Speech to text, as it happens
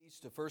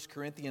To 1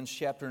 Corinthians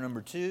chapter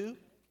number 2.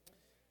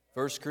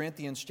 1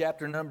 Corinthians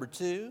chapter number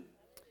 2.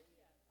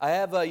 I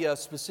have a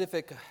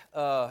specific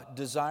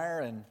desire,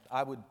 and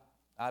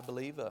I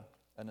believe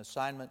an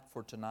assignment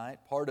for tonight.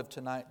 Part of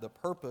tonight, the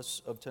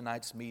purpose of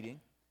tonight's meeting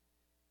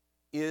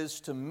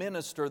is to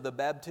minister the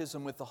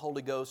baptism with the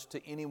Holy Ghost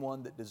to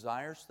anyone that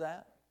desires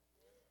that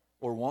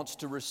or wants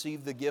to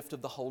receive the gift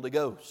of the Holy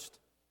Ghost.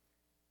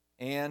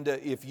 And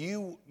if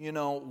you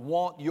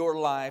want your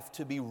life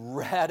to be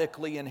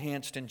radically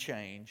enhanced and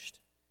changed,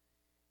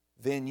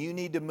 then you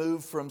need to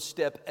move from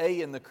step A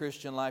in the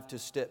Christian life to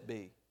step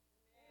B.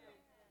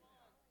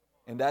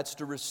 And that's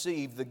to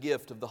receive the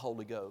gift of the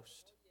Holy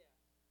Ghost.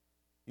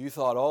 You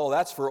thought, oh,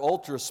 that's for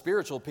ultra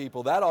spiritual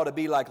people. That ought to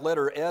be like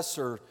letter S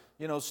or,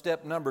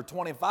 step number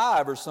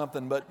 25 or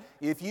something. But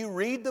if you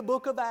read the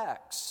book of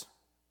Acts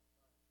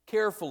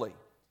carefully,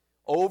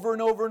 over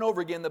and over and over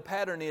again, the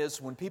pattern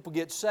is when people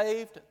get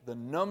saved, the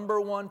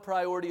number one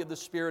priority of the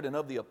Spirit and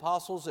of the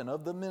apostles and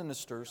of the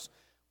ministers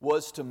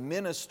was to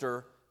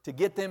minister, to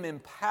get them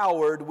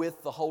empowered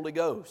with the Holy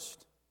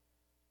Ghost.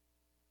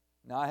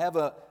 Now, I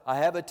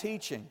have a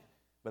teaching,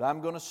 but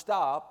I'm going to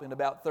stop in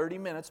about 30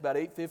 minutes, about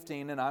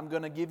 8:15, and I'm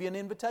going to give you an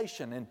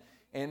invitation.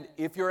 And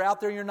if you're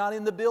out there, you're not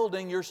in the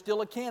building, you're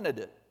still a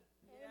candidate.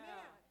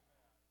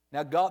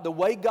 Now, God, the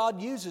way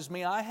God uses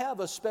me, I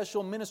have a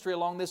special ministry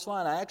along this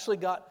line. I actually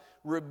got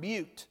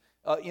rebuked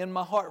in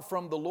my heart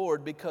from the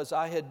Lord because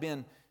I had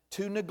been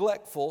too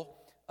neglectful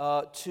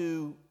I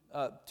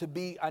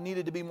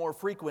needed to be more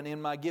frequent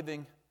in my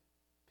giving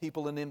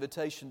people an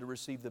invitation to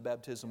receive the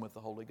baptism with the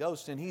Holy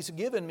Ghost. And He's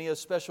given me a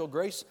special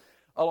grace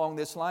along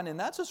this line, and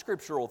that's a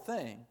scriptural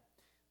thing.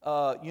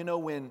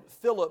 When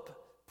Philip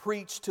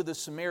preached to the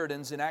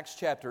Samaritans in Acts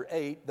chapter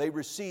 8, they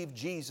received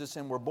Jesus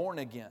and were born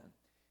again.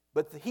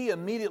 But he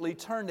immediately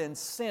turned and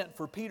sent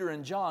for Peter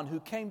and John,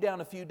 who came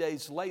down a few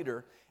days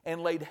later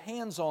and laid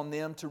hands on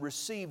them to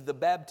receive the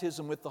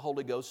baptism with the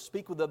Holy Ghost,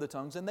 speak with other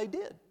tongues, and they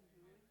did.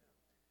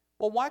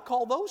 Well, why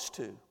call those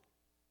two?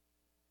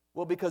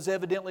 Well, because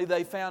evidently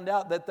they found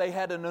out that they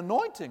had an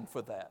anointing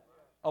for that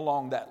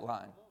along that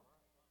line.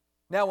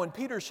 Now, when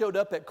Peter showed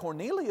up at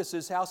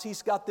Cornelius' house,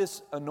 he's got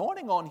this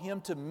anointing on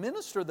him to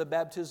minister the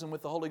baptism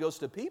with the Holy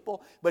Ghost to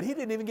people, but he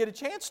didn't even get a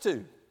chance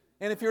to.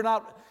 And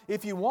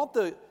if you want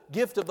the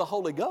gift of the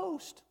Holy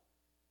Ghost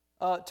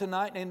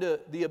tonight and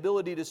the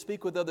ability to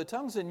speak with other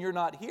tongues and you're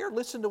not here,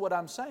 listen to what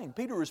I'm saying.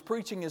 Peter was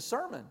preaching his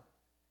sermon.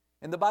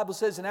 And the Bible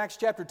says in Acts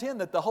chapter 10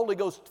 that the Holy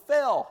Ghost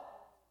fell.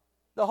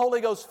 The Holy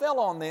Ghost fell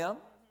on them.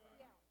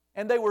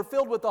 And they were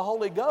filled with the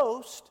Holy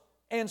Ghost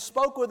and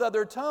spoke with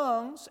other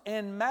tongues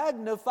and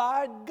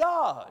magnified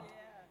God.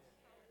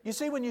 You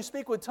see, when you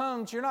speak with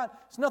tongues,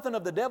 it's nothing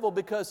of the devil,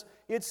 because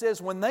it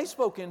says when they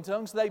spoke in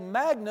tongues, they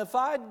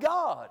magnified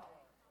God.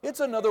 It's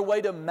another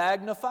way to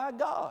magnify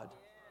God.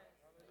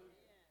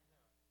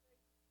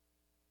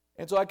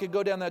 And so I could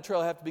go down that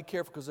trail. I have to be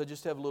careful because I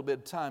just have a little bit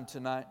of time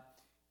tonight.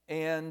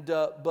 And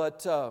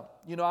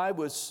I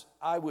was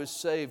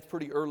saved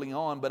pretty early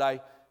on, but I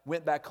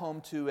went back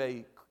home to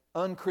a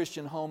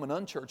unchristian home, an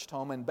unchurched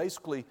home, and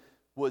basically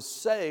was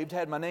saved,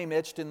 had my name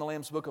etched in the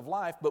Lamb's Book of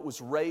Life, but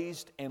was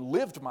raised and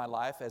lived my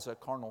life as a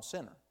carnal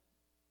sinner.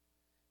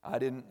 I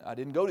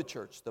didn't go to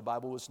church. The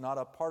Bible was not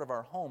a part of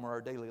our home or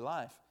our daily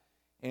life.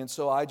 And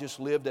so I just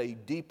lived a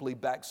deeply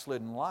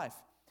backslidden life.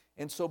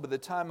 And so by the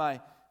time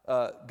I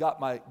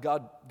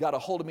God got a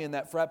hold of me in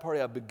that frat party,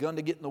 I begun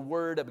to get in the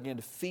Word. I began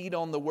to feed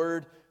on the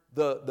Word.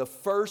 The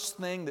first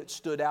thing that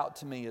stood out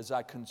to me as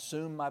I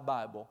consumed my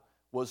Bible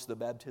was the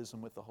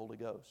baptism with the Holy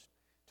Ghost.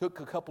 Took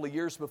a couple of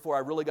years before I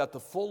really got the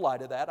full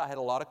light of that. I had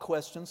a lot of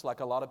questions,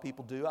 like a lot of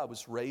people do. I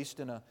was raised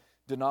in a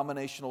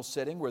denominational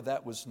setting where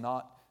that was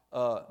not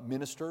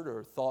ministered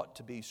or thought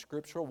to be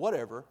scriptural,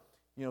 whatever,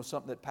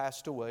 something that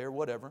passed away or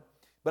whatever.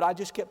 But I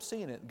just kept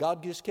seeing it.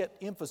 God just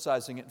kept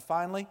emphasizing it. And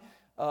finally,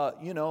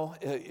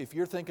 if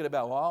you're thinking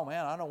about, well,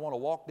 man, I don't want to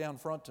walk down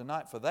front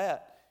tonight for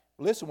that.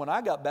 Listen, when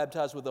I got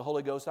baptized with the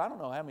Holy Ghost, I don't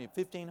know how many,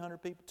 1,500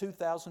 people,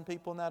 2,000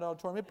 people in that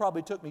auditorium. It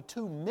probably took me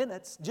 2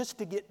 minutes just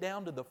to get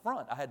down to the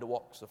front. I had to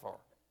walk so far.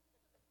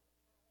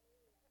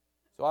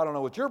 So I don't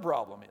know what your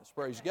problem is,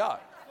 praise God.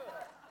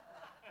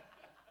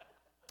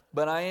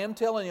 But I am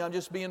telling you, I'm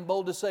just being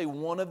bold to say,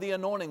 one of the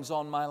anointings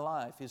on my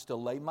life is to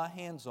lay my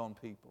hands on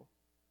people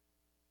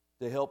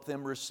to help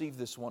them receive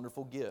this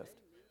wonderful gift.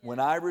 When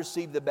I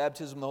received the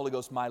baptism of the Holy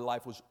Ghost, my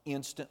life was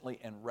instantly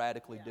and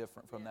radically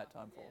different from that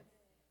time forward.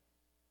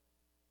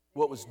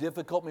 What was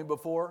difficult me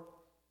before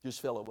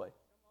just fell away.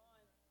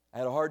 I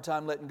had a hard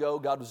time letting go.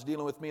 God was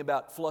dealing with me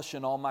about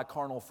flushing all my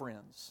carnal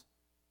friends.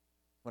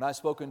 When I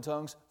spoke in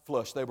tongues,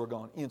 flush, they were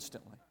gone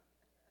instantly.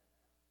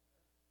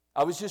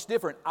 I was just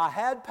different. I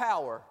had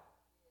power.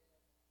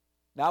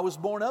 Now, I was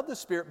born of the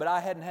Spirit, but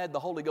I hadn't had the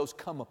Holy Ghost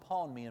come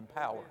upon me in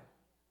power.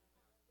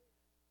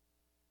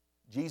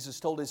 Jesus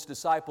told His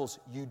disciples,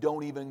 you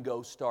don't even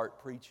go start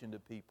preaching to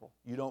people.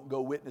 You don't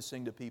go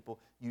witnessing to people.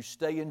 You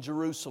stay in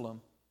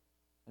Jerusalem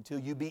until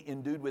you be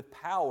endued with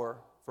power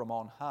from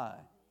on high.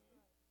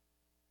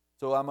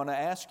 So I'm going to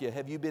ask you,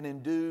 have you been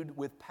endued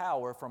with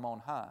power from on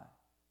high?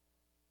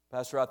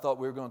 Pastor, I thought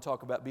we were going to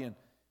talk about being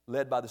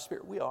led by the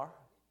Spirit. We are.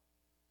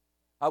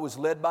 I was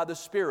led by the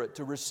Spirit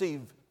to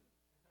receive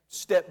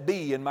step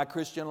B in my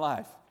Christian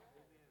life.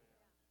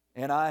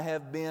 And I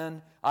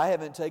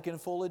haven't taken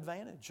full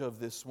advantage of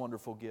this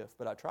wonderful gift,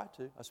 but I try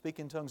to. I speak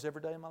in tongues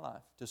every day of my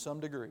life to some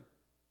degree.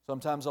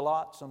 Sometimes a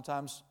lot,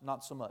 sometimes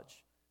not so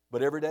much.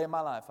 But every day of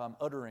my life, I'm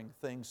uttering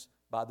things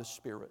by the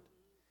Spirit.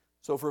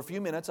 So for a few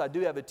minutes, I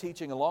do have a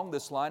teaching along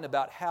this line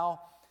about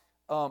how,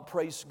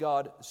 praise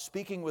God,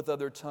 speaking with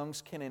other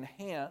tongues can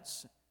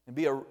enhance and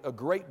be a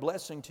great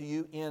blessing to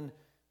you in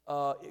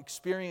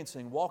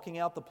experiencing, walking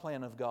out the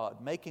plan of God,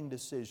 making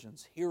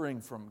decisions,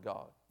 hearing from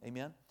God.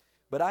 Amen?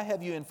 But I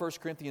have you in 1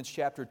 Corinthians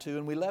chapter 2,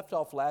 and we left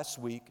off last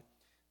week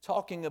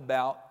talking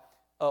about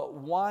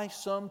why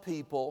some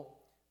people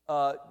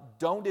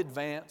don't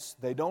advance.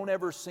 They don't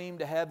ever seem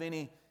to have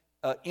any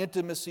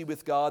intimacy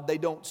with God. They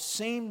don't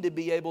seem to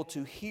be able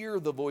to hear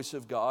the voice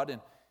of God. And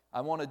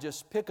I want to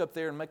just pick up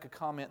there and make a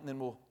comment, and then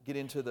we'll get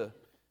into the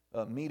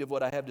meat of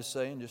what I have to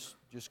say and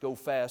just go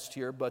fast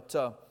here. But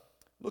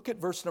look at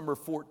verse number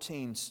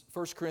 14,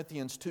 1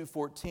 Corinthians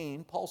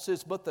 2:14. Paul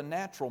says, "But the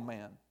natural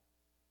man."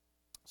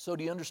 So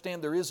do you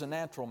understand there is a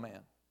natural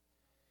man?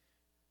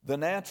 The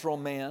natural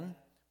man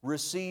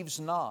receives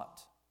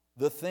not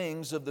the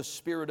things of the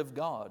Spirit of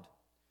God,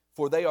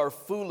 for they are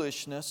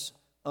foolishness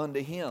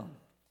unto him.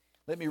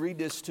 Let me read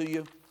this to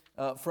you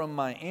from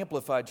my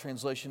Amplified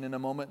translation in a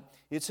moment.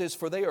 It says,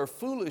 "For they are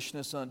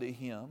foolishness unto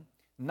him,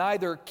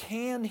 neither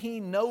can he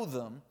know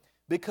them,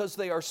 because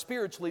they are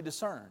spiritually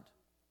discerned."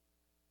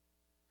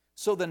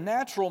 So the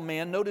natural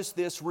man, notice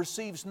this,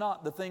 receives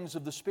not the things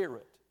of the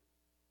Spirit.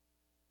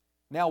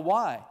 Now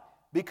why?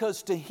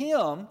 Because to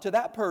him, to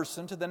that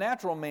person, to the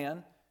natural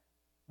man,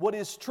 what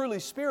is truly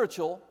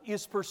spiritual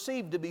is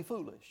perceived to be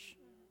foolish.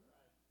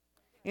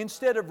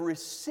 Instead of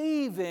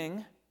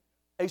receiving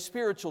a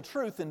spiritual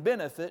truth and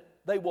benefit,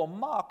 they will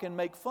mock and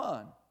make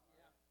fun.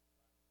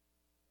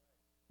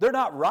 They're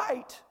not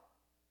right,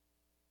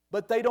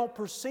 but they don't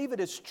perceive it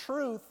as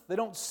truth. They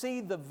don't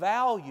see the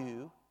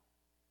value.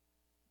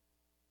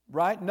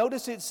 Right?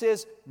 Notice it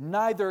says,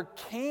 neither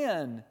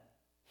can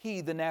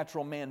he, the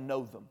natural man,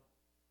 know them.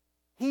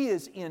 He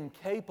is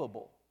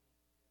incapable.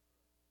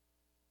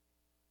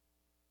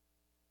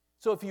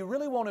 So if you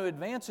really want to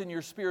advance in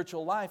your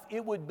spiritual life,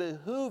 it would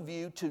behoove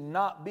you to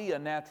not be a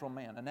natural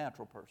man, a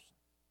natural person.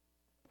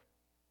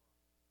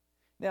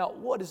 Now,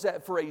 what does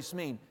that phrase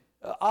mean?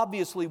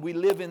 Obviously, we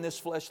live in this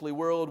fleshly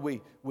world.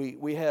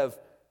 We have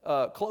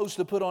clothes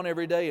to put on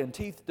every day and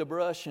teeth to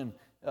brush and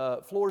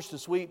floors to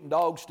sweep and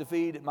dogs to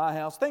feed at my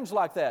house, things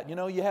like that. You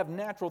know, you have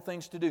natural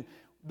things to do.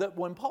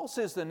 When Paul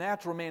says the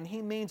natural man,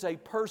 he means a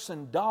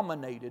person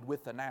dominated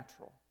with the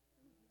natural.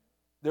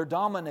 They're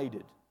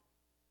dominated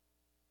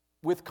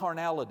with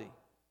carnality.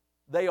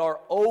 They are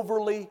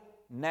overly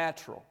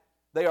natural.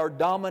 They are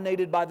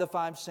dominated by the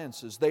five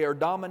senses. They are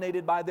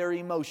dominated by their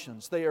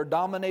emotions. They are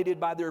dominated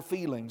by their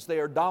feelings. They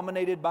are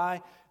dominated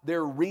by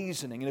their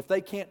reasoning. And if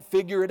they can't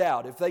figure it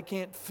out, if they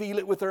can't feel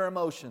it with their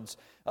emotions,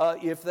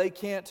 if they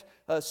can't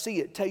see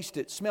it, taste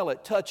it, smell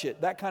it, touch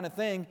it, that kind of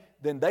thing,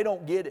 then they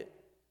don't get it.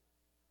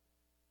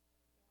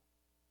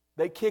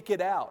 They kick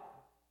it out.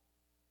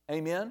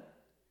 Amen?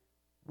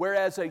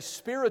 Whereas a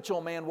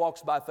spiritual man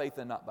walks by faith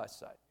and not by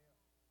sight.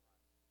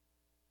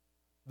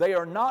 They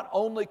are not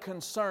only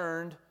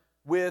concerned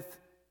with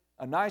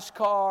a nice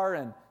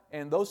car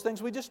and those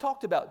things we just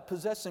talked about,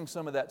 possessing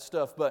some of that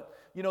stuff, but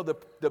you know,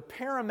 the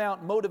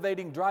paramount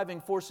motivating driving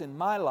force in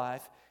my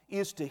life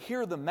is to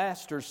hear the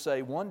Master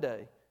say one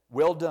day,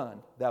 "Well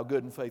done, thou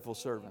good and faithful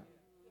servant."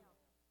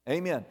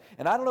 Amen.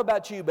 And I don't know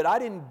about you, but I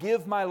didn't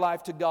give my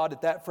life to God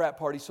at that frat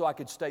party so I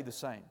could stay the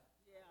same.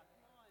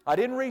 I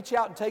didn't reach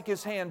out and take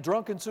His hand,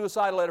 drunk and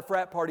suicidal at a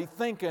frat party,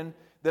 thinking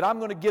that I'm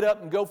going to get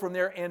up and go from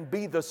there and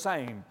be the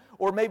same,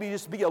 or maybe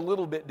just be a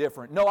little bit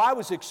different. No, I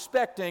was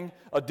expecting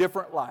a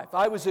different life.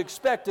 I was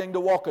expecting to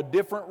walk a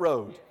different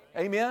road.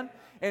 Amen?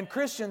 And some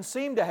Christians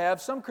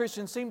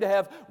seem to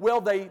have,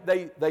 well,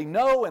 they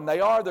know and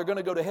they're going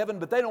to go to heaven,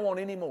 but they don't want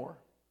any more.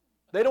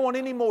 They don't want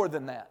any more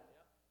than that.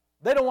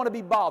 They don't want to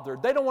be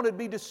bothered. They don't want to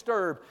be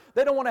disturbed.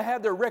 They don't want to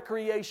have their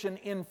recreation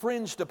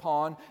infringed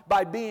upon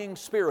by being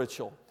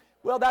spiritual.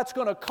 Well, that's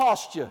going to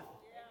cost you.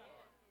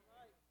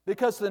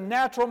 Because the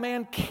natural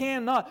man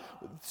cannot.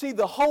 See,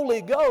 the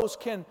Holy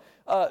Ghost can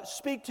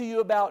speak to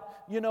you about,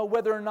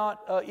 whether or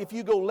not if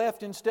you go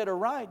left instead of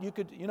right, you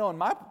could,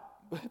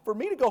 for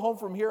me to go home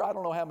from here, I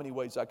don't know how many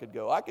ways I could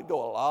go. I could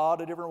go a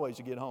lot of different ways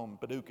to get home,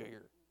 Paducah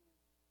here.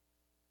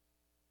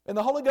 And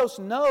the Holy Ghost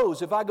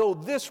knows if I go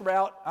this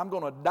route, I'm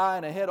going to die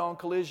in a head-on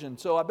collision.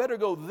 So I better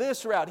go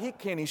this route.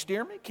 Can He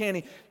steer me?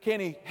 Can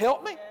He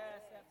help me?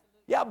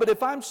 Yeah, but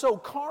if I'm so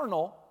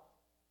carnal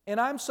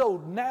and I'm so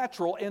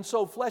natural and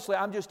so fleshly,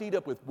 I'm just eat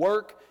up with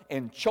work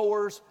and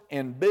chores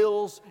and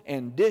bills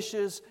and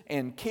dishes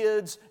and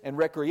kids and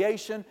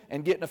recreation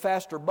and getting a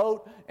faster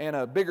boat and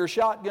a bigger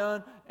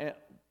shotgun.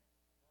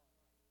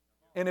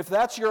 And if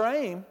that's your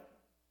aim,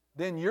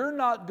 then you're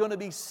not going to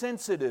be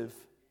sensitive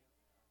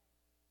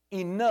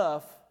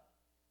enough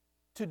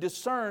to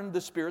discern the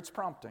Spirit's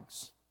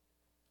promptings.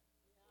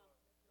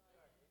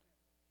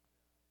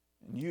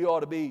 You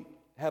ought to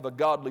have a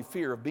godly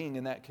fear of being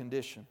in that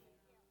condition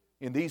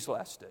in these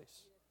last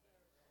days.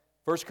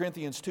 1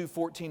 Corinthians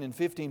 2:14 and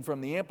 15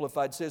 from the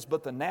Amplified says,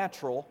 but the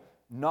natural,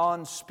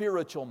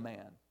 non-spiritual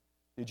man.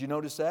 Did you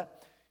notice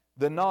that?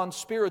 The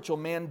non-spiritual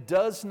man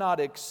does not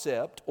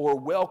accept or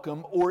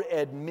welcome or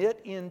admit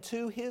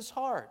into his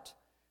heart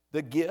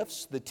the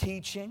gifts, the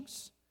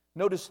teachings.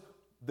 Notice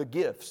the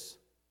gifts.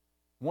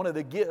 One of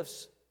the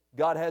gifts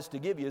God has to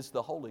give you is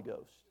the Holy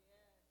Ghost.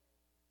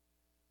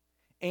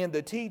 And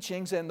the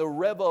teachings and the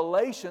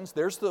revelations,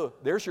 there's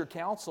your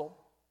counsel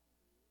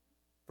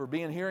for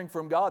hearing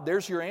from God.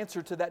 There's your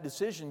answer to that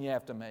decision you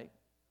have to make.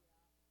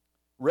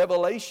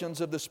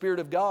 Revelations of the Spirit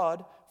of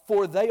God,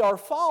 for they are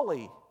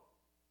folly.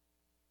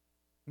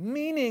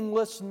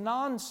 Meaningless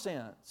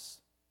nonsense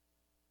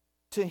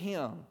to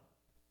him.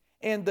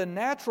 And the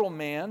natural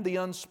man, the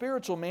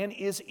unspiritual man,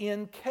 is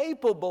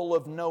incapable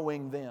of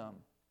knowing them.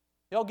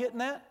 Y'all getting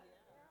that?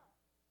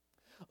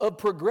 Of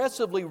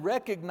progressively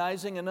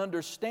recognizing and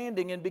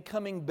understanding and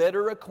becoming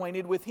better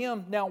acquainted with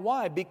Him. Now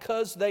why?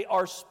 Because they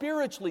are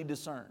spiritually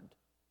discerned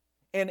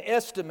and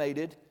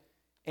estimated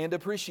and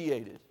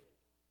appreciated.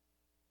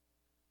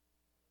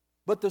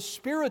 But the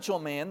spiritual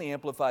man, the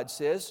Amplified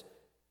says,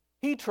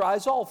 he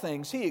tries all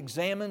things. He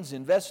examines,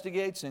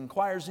 investigates,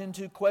 inquires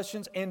into,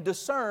 questions, and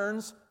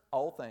discerns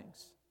all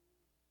things.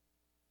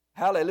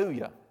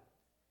 Hallelujah.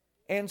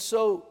 And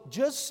so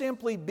just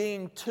simply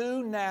being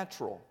too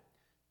natural,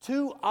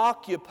 too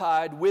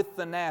occupied with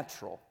the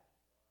natural,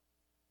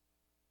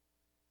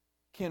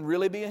 can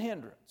really be a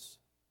hindrance.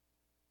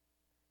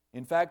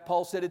 In fact,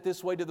 Paul said it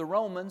this way to the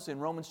Romans in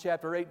Romans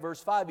chapter 8,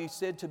 verse 5. He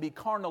said, to be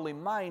carnally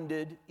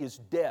minded is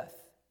death.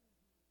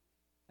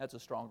 That's a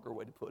stronger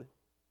way to put it.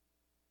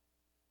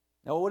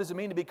 Now, what does it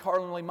mean to be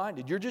carnally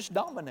minded? You're just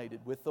dominated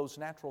with those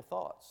natural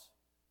thoughts.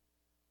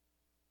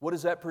 What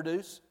does that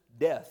produce?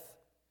 Death.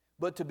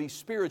 But to be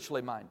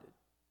spiritually minded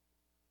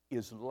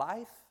is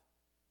life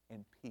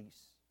and peace.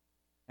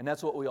 And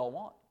that's what we all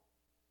want.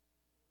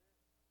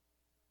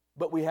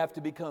 But we have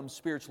to become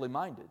spiritually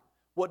minded.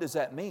 What does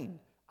that mean?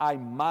 I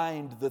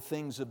mind the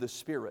things of the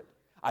Spirit.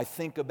 I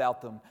think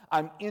about them.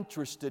 I'm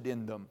interested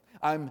in them.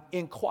 I'm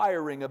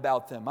inquiring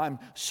about them. I'm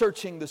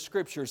searching the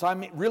Scriptures.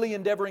 I'm really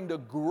endeavoring to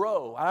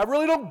grow. I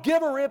really don't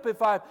give a rip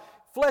if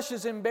flesh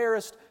is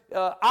embarrassed.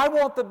 I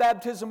want the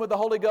baptism with the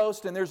Holy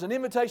Ghost, and there's an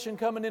invitation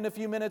coming in a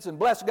few minutes, and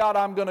bless God,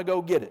 I'm going to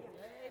go get it.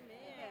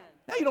 Amen.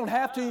 Now, you don't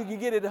have to. You can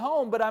get it at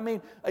home, but I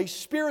mean, a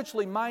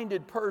spiritually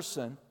minded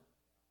person,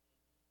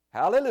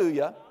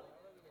 hallelujah,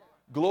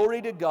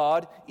 glory to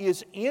God,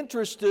 is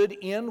interested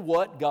in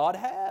what God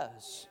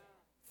has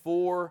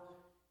for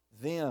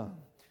them.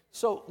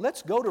 So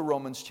let's go to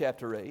Romans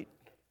chapter 8,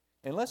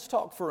 and let's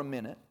talk for a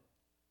minute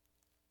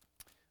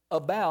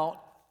about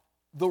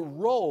the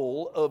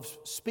role of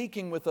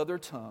speaking with other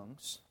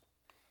tongues.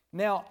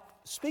 Now,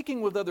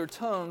 speaking with other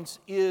tongues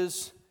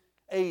is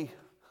a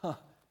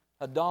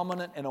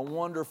dominant and a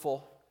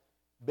wonderful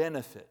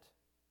benefit.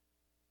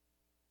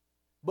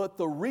 But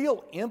the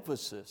real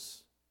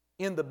emphasis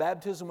in the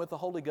baptism with the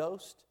Holy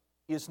Ghost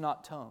is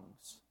not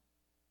tongues.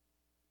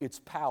 It's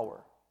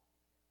power.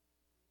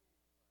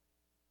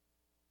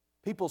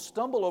 People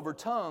stumble over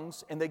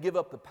tongues and they give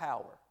up the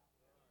power.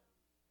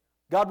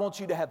 God wants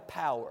you to have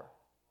power.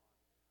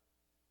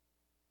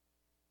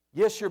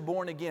 Yes, you're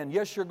born again.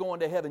 Yes, you're going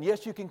to heaven.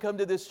 Yes, you can come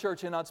to this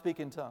church and not speak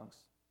in tongues.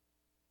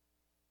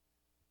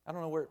 I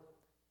don't know where.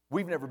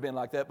 We've never been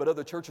like that, but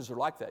other churches are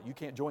like that. You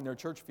can't join their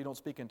church if you don't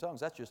speak in tongues.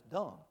 That's just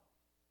dumb.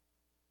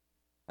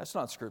 That's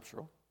not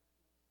scriptural.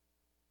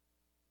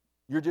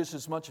 You're just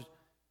as much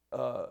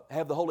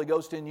have the Holy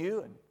Ghost in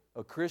you and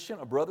a Christian,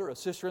 a brother, a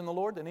sister in the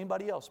Lord than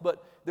anybody else.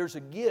 But there's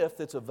a gift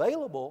that's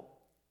available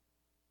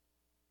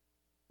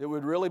that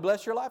would really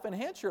bless your life,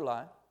 enhance your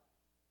life,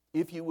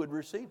 if you would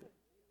receive it.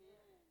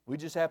 We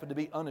just happen to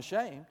be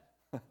unashamed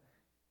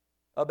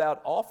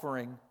about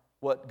offering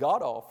what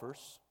God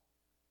offers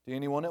to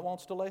anyone that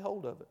wants to lay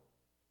hold of it.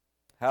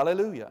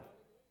 Hallelujah.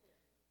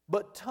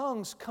 But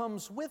tongues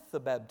comes with the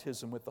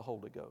baptism with the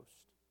Holy Ghost.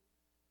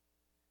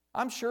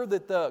 I'm sure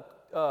that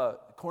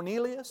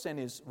Cornelius and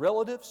his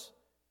relatives,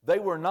 they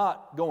were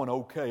not going,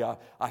 okay,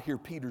 I hear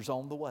Peter's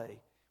on the way.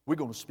 We're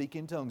going to speak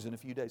in tongues in a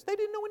few days. They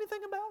didn't know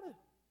anything about it.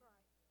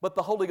 But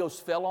the Holy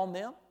Ghost fell on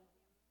them.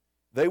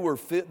 They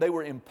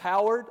were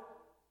empowered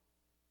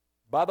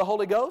by the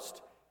Holy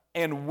Ghost.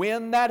 And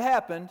when that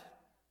happened,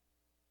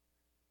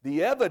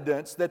 the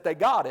evidence that they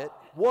got it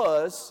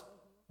was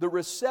the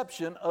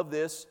reception of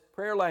this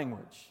prayer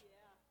language.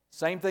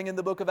 Same thing in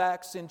the book of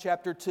Acts in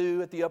chapter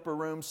 2 at the upper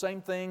room.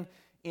 Same thing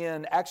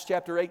in Acts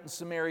chapter 8 in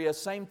Samaria.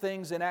 Same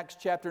things in Acts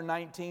chapter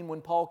 19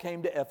 when Paul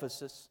came to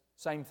Ephesus.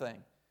 Same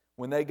thing.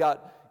 When they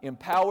got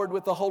empowered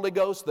with the Holy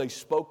Ghost, they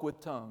spoke with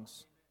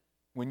tongues.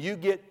 When you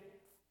get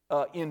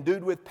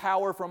endued with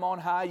power from on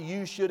high,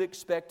 you should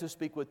expect to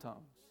speak with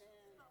tongues.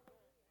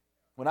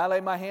 When I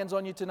lay my hands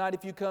on you tonight,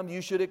 if you come, you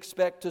should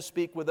expect to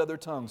speak with other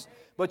tongues.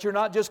 But you're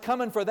not just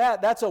coming for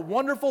that. That's a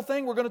wonderful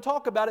thing. We're going to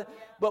talk about it.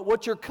 But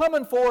what you're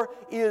coming for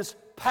is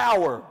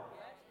power.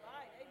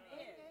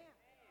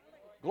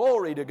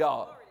 Glory to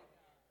God.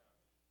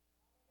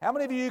 How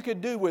many of you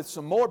could do with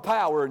some more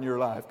power in your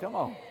life? Come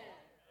on.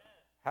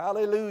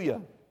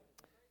 Hallelujah.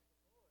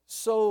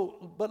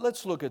 So, but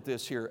let's look at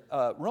this here.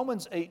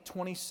 Romans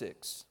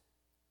 8:26.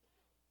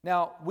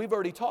 Now, we've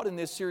already taught in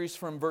this series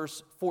from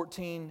verse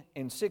 14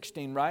 and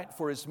 16, right?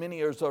 For as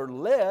many as are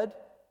led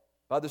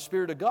by the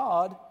Spirit of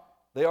God,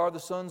 they are the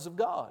sons of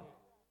God.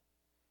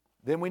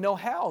 Then we know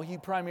how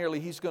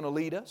He's going to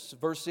lead us.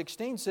 Verse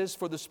 16 says,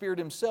 for the Spirit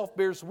Himself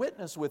bears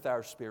witness with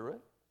our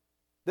spirit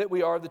that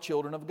we are the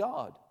children of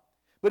God.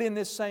 But in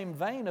this same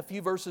vein, a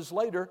few verses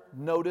later,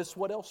 notice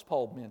what else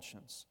Paul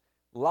mentions.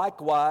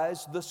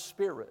 Likewise, the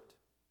Spirit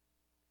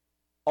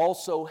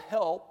also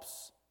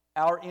helps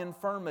our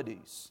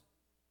infirmities.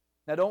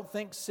 Now, don't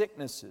think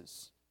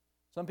sicknesses.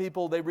 Some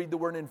people, they read the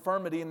word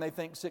infirmity and they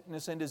think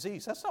sickness and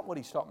disease. That's not what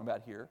he's talking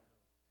about here.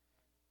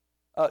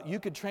 You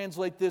could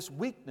translate this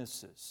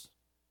weaknesses.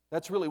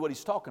 That's really what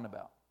he's talking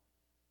about.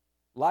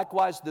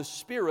 Likewise, the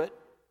Spirit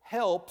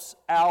helps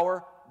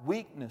our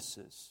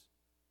weaknesses.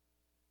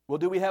 Well,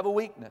 do we have a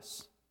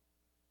weakness?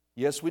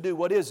 Yes, we do.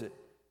 What is it?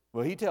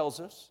 Well, he tells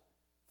us,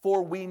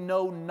 for we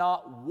know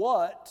not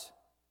what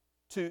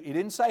to, he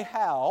didn't say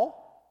how.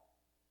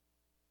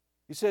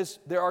 He says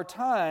there are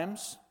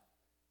times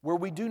where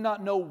we do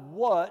not know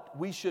what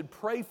we should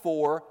pray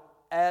for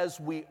as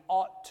we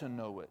ought to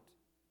know it.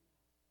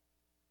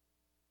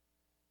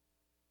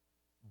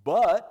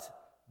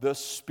 But the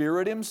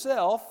Spirit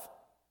Himself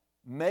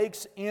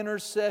makes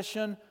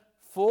intercession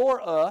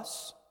for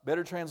us,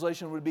 better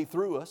translation would be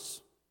through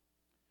us,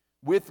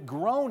 with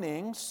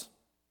groanings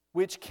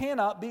which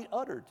cannot be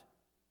uttered.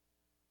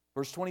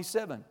 Verse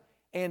 27,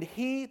 and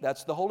He,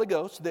 that's the Holy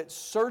Ghost, that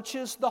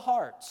searches the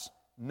hearts,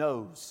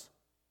 knows.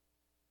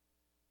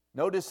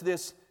 Notice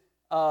this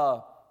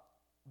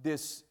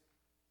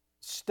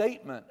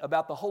statement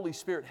about the Holy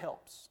Spirit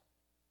helps.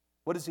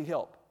 What does He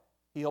help?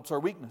 He helps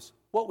our weakness.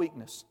 What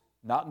weakness?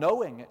 Not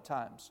knowing at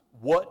times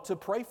what to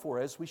pray for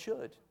as we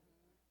should.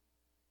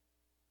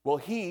 Well,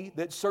 He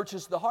that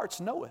searches the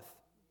hearts knoweth.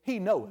 He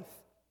knoweth.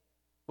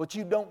 What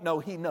you don't know,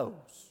 He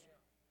knows.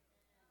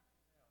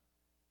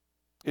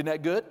 Isn't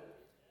that good?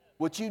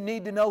 What you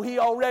need to know, He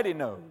already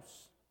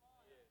knows.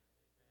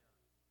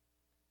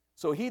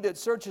 So He that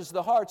searches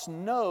the hearts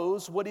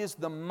knows what is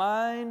the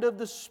mind of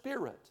the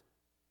Spirit,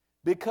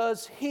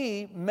 because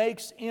He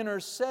makes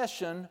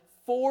intercession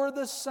for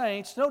the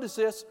saints, notice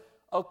this,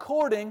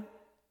 according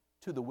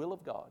to the will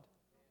of God.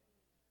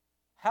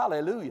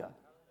 Hallelujah.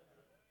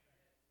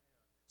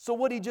 So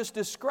what he just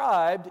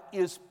described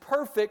is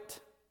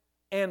perfect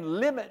and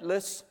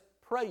limitless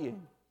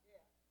praying.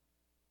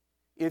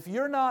 If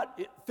you're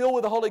not filled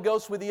with the Holy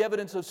Ghost with the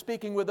evidence of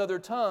speaking with other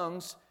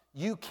tongues,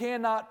 you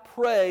cannot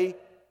pray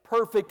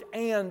perfect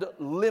and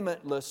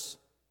limitless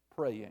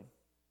praying.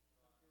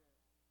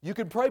 You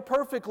can pray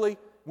perfectly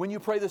when you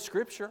pray the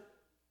Scripture.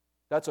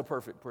 That's a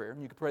perfect prayer.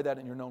 And you can pray that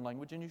in your known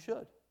language, and you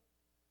should.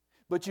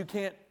 But you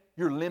can't,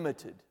 you're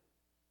limited.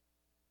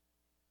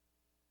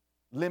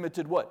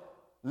 Limited what?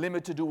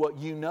 Limited to what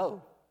you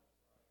know.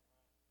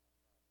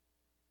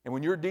 And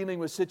when you're dealing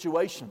with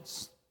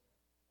situations,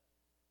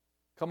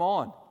 come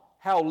on,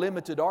 how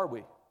limited are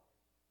we?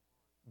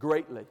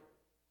 Greatly.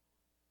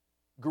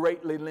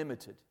 Greatly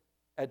limited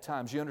at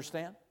times. You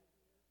understand?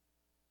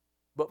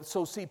 But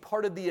so see,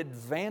 part of the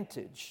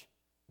advantage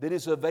that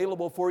is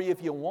available for you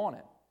if you want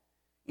it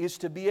is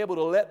to be able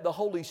to let the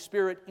Holy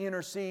Spirit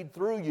intercede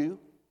through you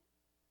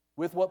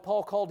with what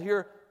Paul called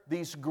here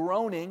these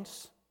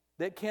groanings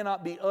that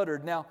cannot be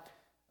uttered. Now,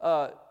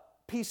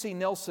 P.C.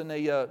 Nelson,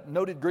 a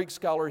noted Greek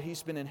scholar,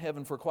 he's been in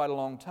heaven for quite a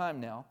long time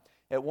now.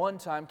 At one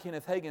time,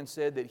 Kenneth Hagin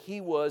said that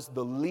he was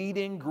the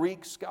leading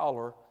Greek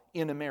scholar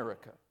in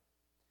America.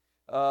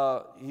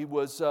 He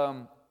was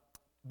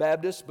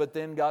Baptist, but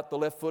then got the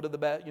left foot of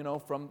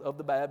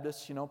the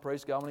Baptists,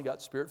 praise God, when he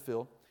got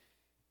Spirit-filled.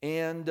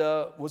 And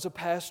was a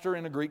pastor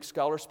and a Greek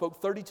scholar,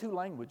 spoke 32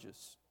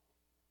 languages.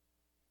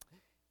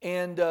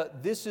 And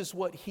this is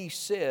what he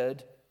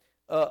said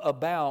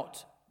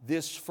about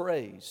this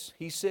phrase.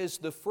 He says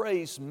the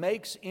phrase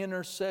makes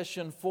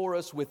intercession for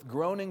us with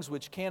groanings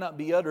which cannot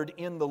be uttered.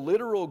 In the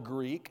literal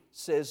Greek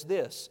says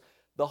this: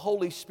 the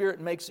Holy Spirit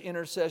makes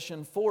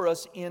intercession for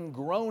us in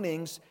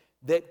groanings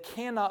that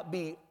cannot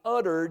be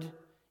uttered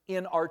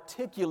in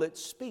articulate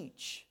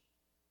speech.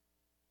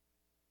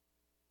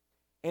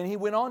 And he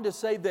went on to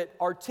say that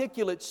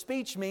articulate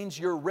speech means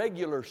your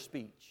regular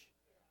speech.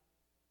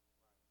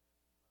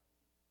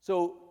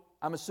 So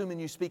I'm assuming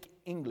you speak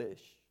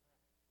English.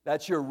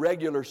 That's your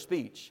regular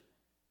speech.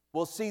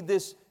 Well, see,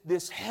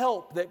 this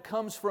help that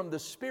comes from the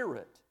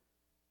Spirit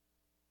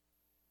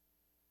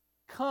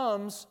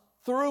comes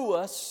through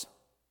us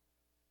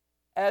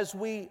as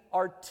we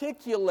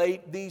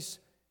articulate these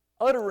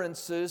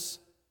utterances,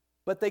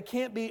 but they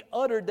can't be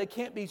uttered, they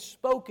can't be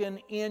spoken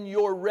in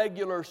your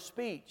regular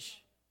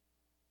speech.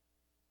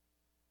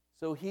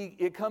 So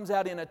it comes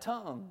out in a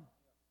tongue,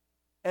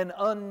 an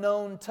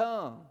unknown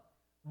tongue.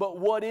 But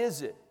what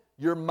is it?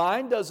 Your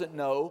mind doesn't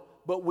know,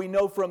 but we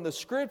know from the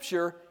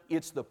Scripture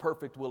it's the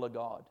perfect will of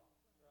God.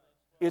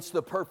 It's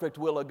the perfect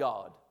will of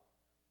God.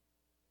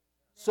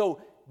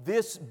 So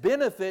this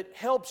benefit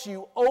helps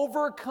you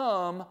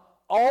overcome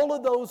all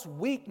of those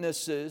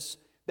weaknesses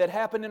that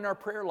happen in our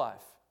prayer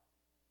life.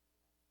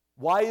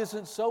 Why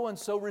isn't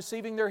so-and-so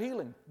receiving their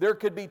healing? There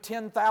could be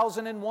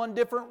 10,001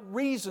 different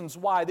reasons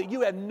why, that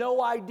you have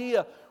no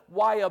idea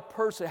why a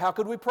person, how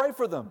could we pray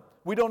for them?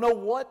 We don't know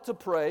what to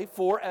pray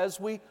for as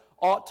we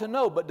ought to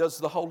know, but does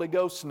the Holy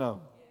Ghost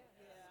know?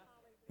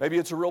 Maybe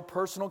it's a real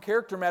personal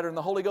character matter, and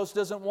the Holy Ghost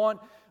doesn't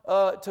want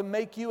to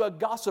make you a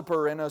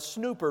gossiper and a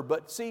snooper,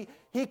 but see,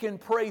 He can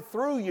pray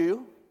through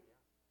you,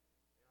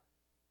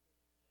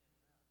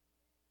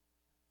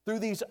 through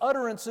these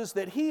utterances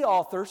that He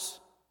authors,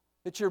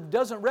 that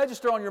doesn't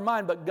register on your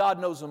mind, but God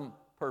knows them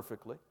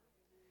perfectly.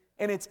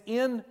 And it's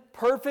in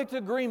perfect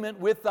agreement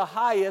with the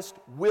highest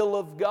will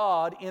of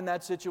God in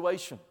that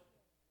situation.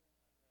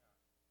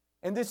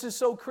 And this is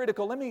so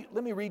critical. Let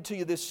me read to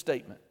you this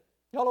statement.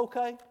 Y'all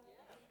okay?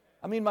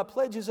 I mean, my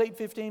pledge is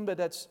 8:15, but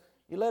that's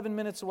 11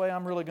 minutes away.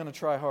 I'm really going to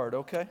try hard,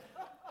 okay?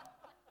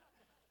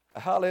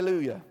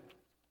 Hallelujah.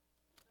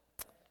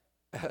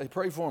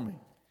 Pray for me.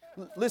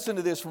 Listen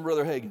to this from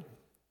Brother Hagin.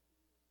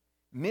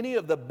 Many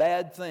of the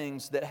bad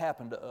things that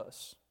happen to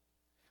us,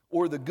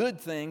 or the good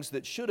things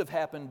that should have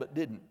happened but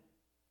didn't,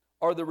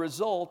 are the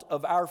result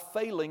of our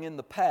failing in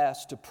the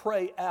past to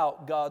pray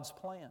out God's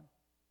plan.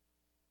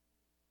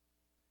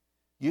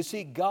 You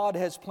see, God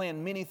has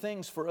planned many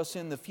things for us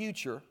in the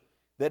future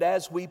that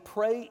as we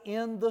pray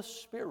in the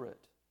Spirit,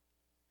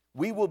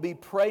 we will be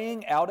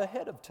praying out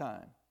ahead of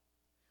time.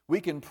 We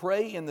can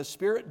pray in the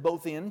Spirit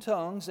both in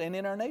tongues and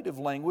in our native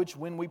language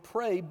when we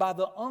pray by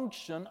the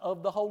unction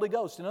of the Holy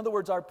Ghost. In other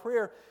words, our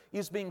prayer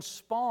is being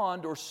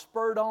spawned or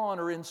spurred on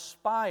or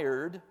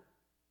inspired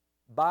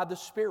by the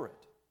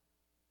Spirit.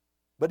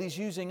 But He's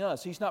using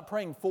us. He's not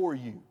praying for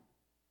you,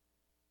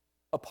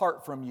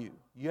 apart from you.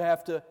 You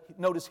have to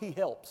notice He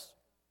helps.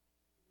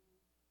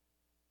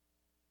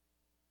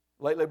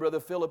 Lately, Brother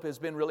Philip has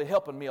been really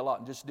helping me a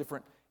lot in just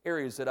different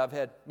areas that I've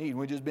had need.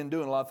 We've just been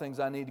doing a lot of things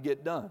I need to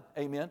get done.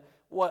 Amen.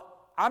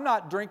 I'm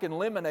not drinking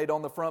lemonade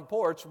on the front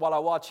porch while I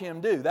watch him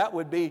do. That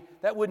wouldn't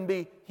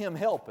be him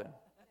helping.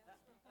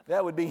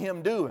 That would be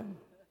him doing.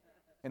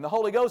 And the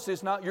Holy Ghost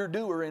is not your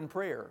doer in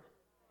prayer.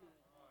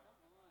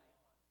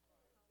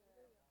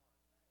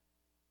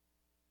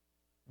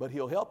 But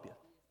He'll help you.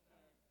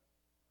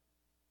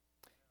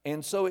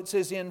 And so it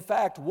says, in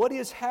fact, what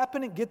is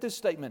happening, get this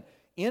statement,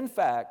 in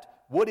fact,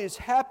 what is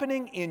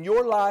happening in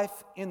your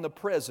life in the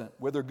present,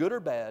 whether good or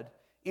bad,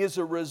 is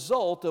a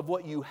result of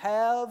what you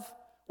have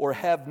or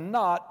have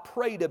not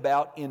prayed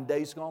about in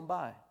days gone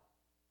by.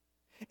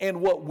 And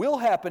what will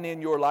happen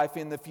in your life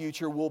in the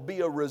future will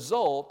be a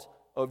result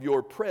of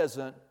your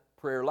present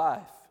prayer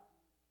life.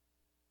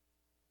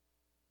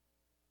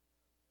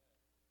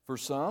 For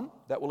some,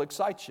 that will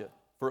excite you.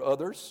 For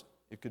others,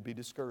 it could be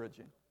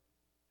discouraging.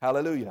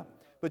 Hallelujah.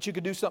 But you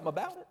could do something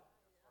about it.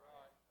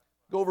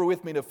 Go over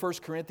with me to 1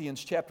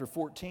 Corinthians chapter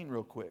 14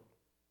 real quick.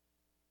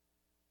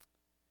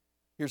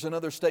 Here's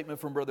another statement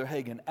from Brother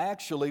Hagin.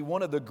 Actually,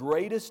 one of the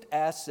greatest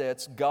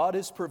assets God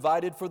has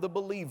provided for the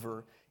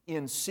believer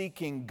in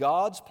seeking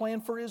God's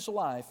plan for his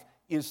life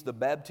is the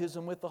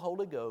baptism with the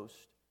Holy Ghost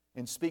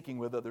and speaking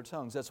with other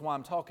tongues. That's why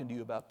I'm talking to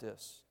you about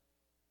this.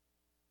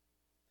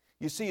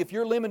 You see, if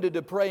you're limited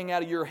to praying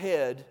out of your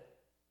head,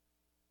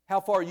 how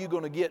far are you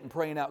going to get in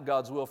praying out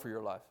God's will for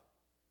your life?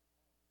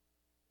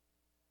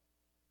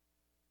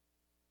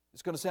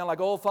 It's going to sound like,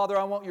 oh, Father,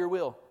 I want your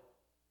will.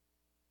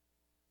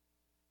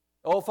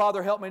 Oh,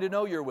 Father, help me to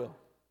know your will.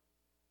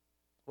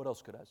 What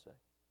else could I say?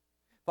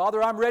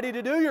 Father, I'm ready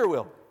to do your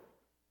will.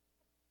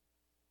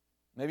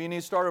 Maybe you need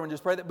to start over and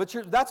just pray that.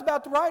 But that's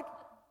about right.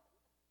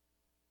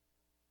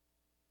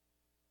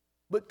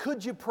 But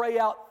could you pray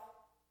out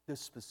the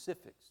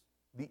specifics,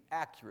 the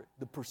accurate,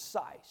 the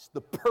precise,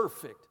 the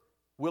perfect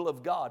will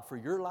of God for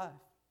your life?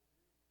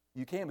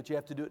 You can, but you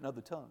have to do it in other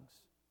tongues.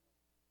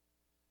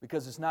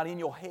 Because it's not in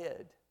your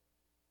head.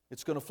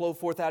 It's going to flow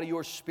forth out of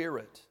your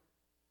spirit.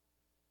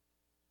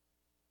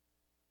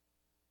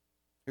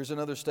 Here's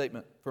another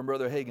statement from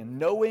Brother Hagin.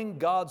 Knowing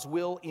God's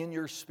will in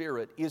your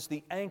spirit is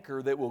the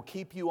anchor that will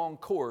keep you on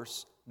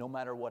course no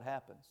matter what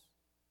happens.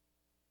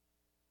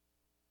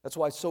 That's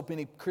why so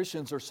many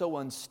Christians are so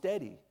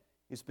unsteady.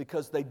 It's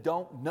because they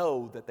don't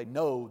know that they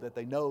know that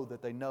they know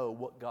that they know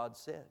what God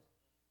said.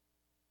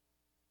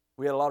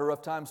 We had a lot of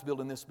rough times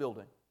building this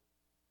building.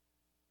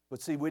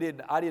 But see,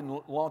 I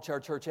didn't launch our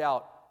church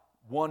out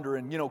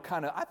wondering,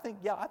 I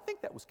think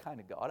that was kind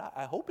of God.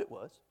 I hope it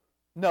was.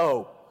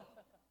 No,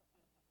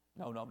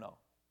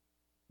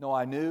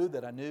 I knew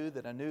that I knew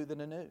that I knew that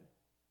I knew.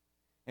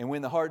 And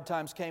when the hard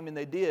times came, and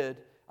they did,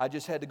 I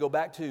just had to go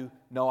back to,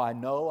 no, I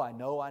know.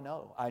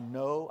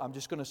 I'm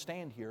just going to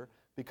stand here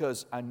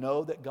because I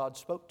know that God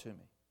spoke to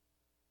me.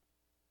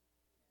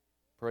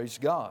 Praise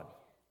God.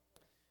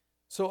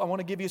 So I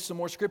want to give you some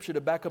more scripture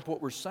to back up what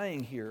we're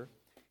saying here,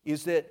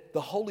 is that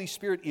the Holy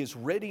Spirit is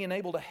ready and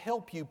able to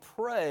help you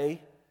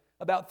pray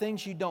about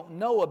things you don't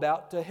know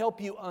about, to help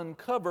you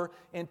uncover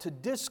and to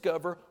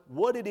discover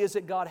what it is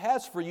that God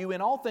has for you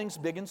in all things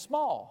big and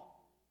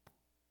small.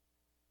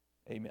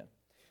 Amen.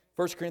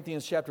 1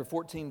 Corinthians chapter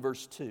 14,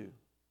 verse 2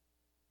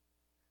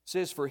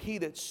 says, "For he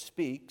that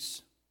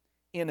speaks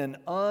in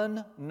an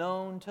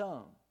unknown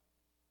tongue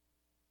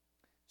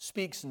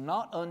speaks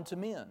not unto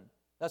men."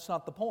 That's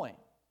not the point.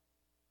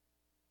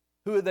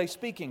 Who are they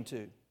speaking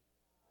to?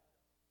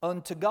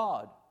 Unto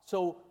God.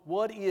 So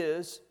what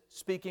is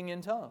speaking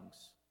in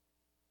tongues?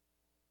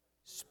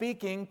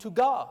 Speaking to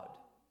God.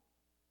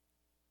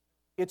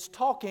 It's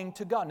talking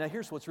to God. Now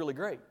here's what's really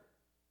great.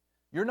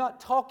 You're not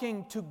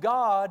talking to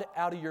God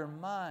out of your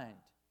mind,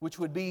 which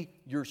would be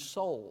your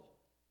soul,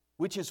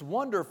 which is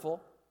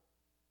wonderful,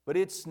 but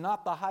it's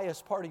not the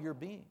highest part of your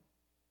being.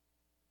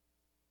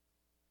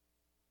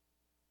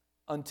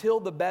 Until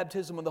the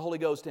baptism of the Holy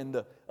Ghost and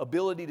the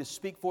ability to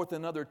speak forth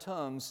in other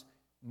tongues,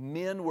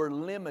 men were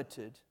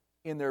limited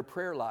in their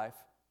prayer life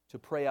to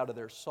pray out of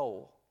their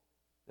soul,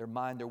 their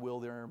mind, their will,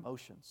 their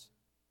emotions.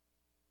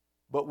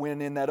 But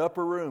when in that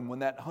upper room, when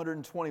that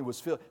 120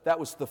 was filled, that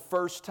was the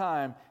first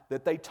time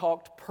that they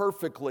talked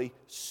perfectly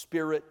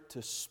spirit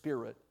to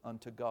spirit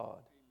unto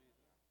God.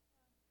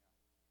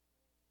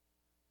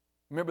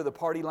 Remember the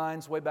party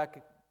lines way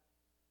back?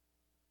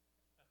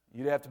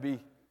 You'd have to be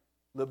a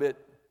little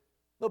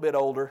bit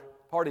older.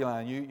 Party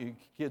line, you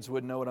kids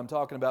wouldn't know what I'm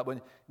talking about,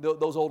 but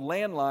those old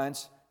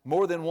landlines,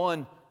 more than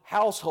one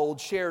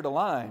household shared a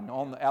line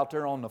out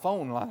there on the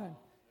phone line.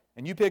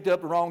 And you picked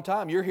up the wrong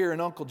time. You're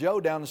hearing Uncle Joe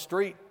down the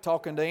street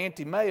talking to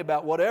Auntie May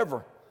about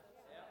whatever.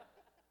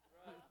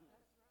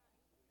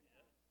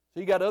 So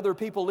you got other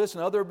people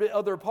listening,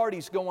 other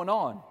parties going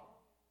on.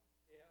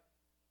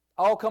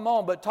 Oh, come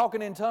on, but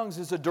talking in tongues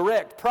is a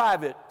direct,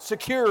 private,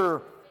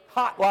 secure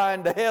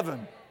hotline to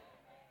heaven.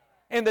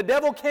 And the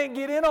devil can't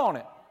get in on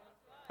it.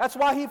 That's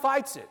why he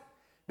fights it.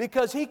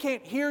 Because he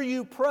can't hear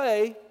you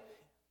pray,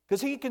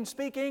 because he can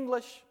speak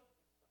English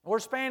or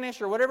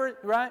Spanish or whatever,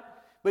 right?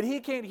 But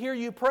he can't hear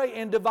you pray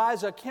and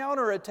devise a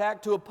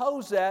counterattack to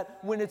oppose that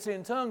when it's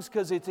in tongues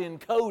because it's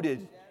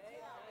encoded.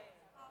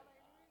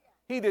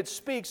 He that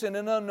speaks in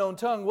an unknown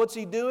tongue, what's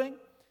he doing?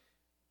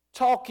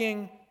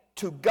 Talking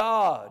to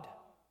God.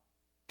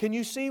 Can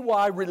you see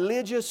why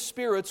religious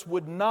spirits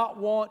would not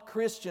want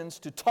Christians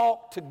to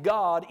talk to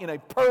God in a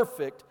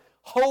perfect,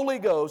 Holy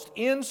Ghost,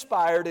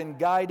 inspired and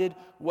guided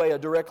way, a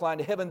direct line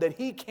to heaven that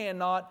he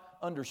cannot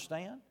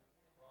understand?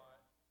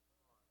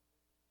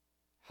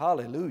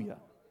 Hallelujah.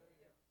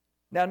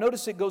 Now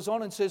notice it goes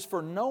on and says,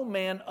 "For no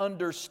man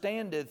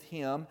understandeth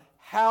him,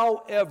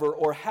 however,"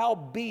 or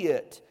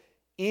howbeit,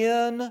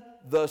 "in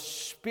the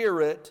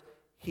Spirit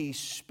he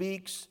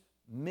speaks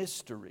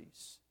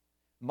mysteries."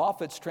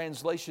 Moffat's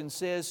translation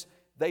says,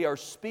 "They are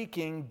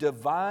speaking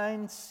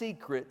divine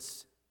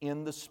secrets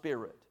in the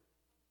Spirit."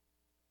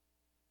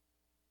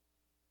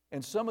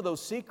 And some of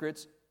those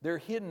secrets, they're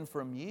hidden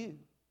from you.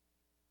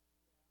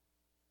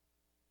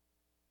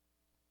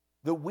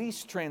 The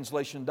Wuest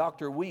translation,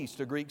 Dr. Wuest,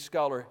 a Greek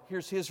scholar,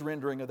 here's his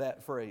rendering of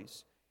that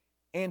phrase.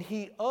 "And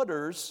he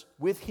utters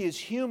with his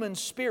human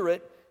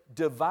spirit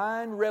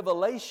divine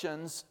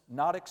revelations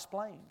not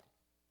explained."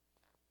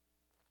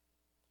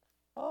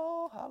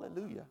 Oh,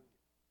 hallelujah.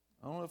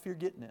 I don't know if you're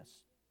getting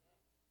this.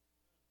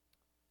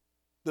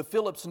 The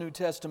Phillips New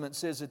Testament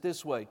says it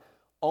this way: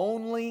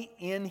 "Only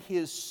in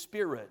his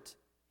spirit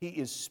he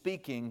is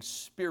speaking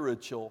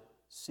spiritual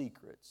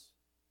secrets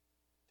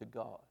to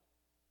God."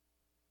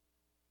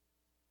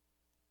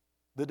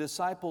 The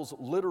Disciples'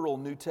 literal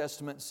New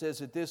Testament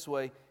says it this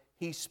way: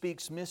 "He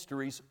speaks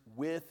mysteries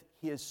with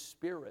his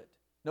spirit."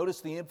 Notice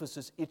the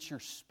emphasis, it's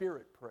your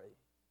spirit pray.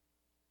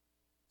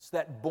 It's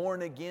that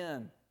born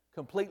again,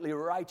 completely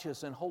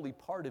righteous and holy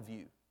part of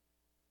you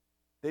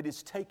that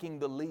is taking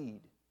the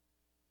lead.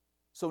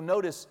 So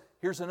notice,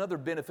 here's another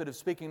benefit of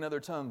speaking in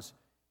other tongues.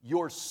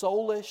 Your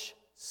soulish,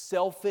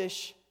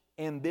 selfish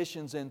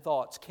ambitions and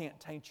thoughts can't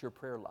taint your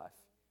prayer life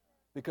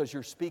because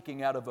you're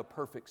speaking out of a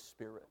perfect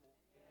spirit.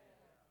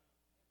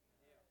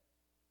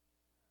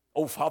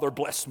 "Oh, Father,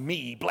 bless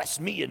me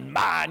and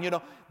mine." You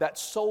know, that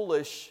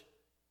soulish,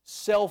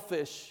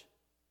 selfish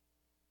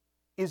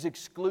is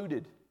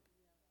excluded.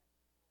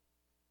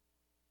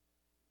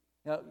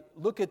 Now,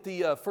 look at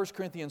the 1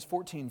 Corinthians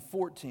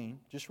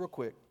 14:14, just real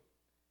quick.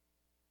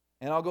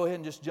 And I'll go ahead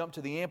and just jump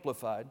to the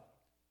Amplified.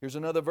 Here's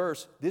another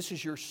verse. This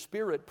is your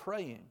spirit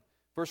praying.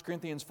 1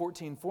 Corinthians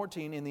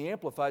 14:14 in the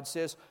Amplified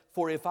says,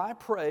 "For if I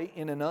pray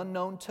in an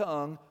unknown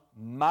tongue,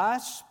 my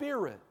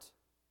spirit,"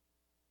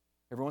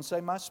 everyone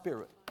say my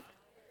spirit.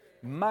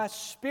 "My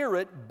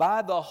spirit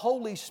by the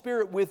Holy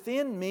Spirit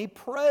within me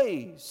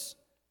prays,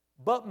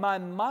 but my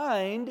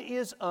mind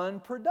is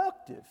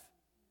unproductive.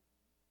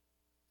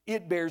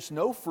 It bears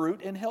no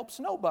fruit and helps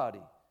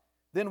nobody.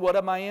 Then what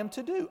am I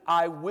to do?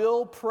 I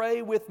will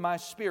pray with my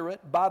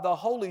spirit by the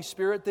Holy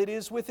Spirit that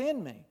is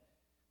within me.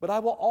 But I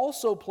will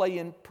also pray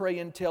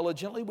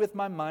intelligently with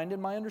my mind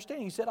and my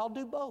understanding." He said, I'll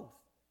do both.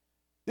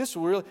 This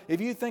will really, if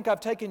you think I've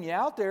taken you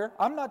out there,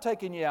 I'm not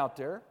taking you out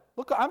there.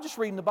 Look, I'm just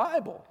reading the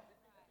Bible.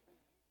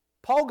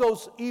 Paul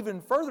goes even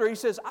further. He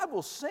says, I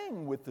will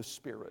sing with the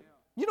Spirit.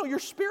 You know, your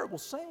spirit will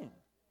sing.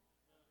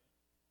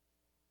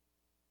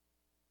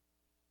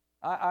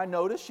 I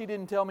noticed, she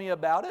didn't tell me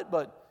about it,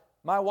 but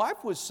My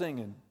wife was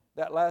singing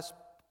that last,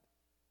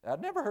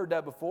 I'd never heard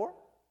that before.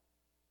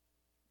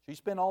 She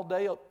spent all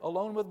day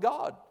alone with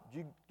God. Did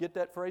you get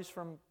that phrase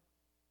from,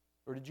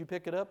 or did you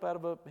pick it up out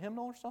of a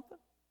hymnal or something?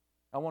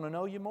 I want to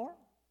know you more?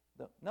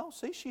 No,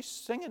 see, she's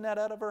singing that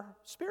out of her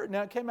spirit.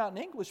 Now, it came out in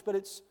English, but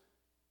it's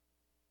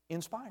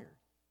inspired.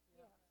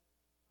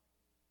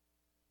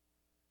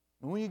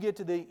 And when you get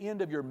to the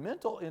end of your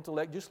mental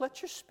intellect, just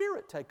let your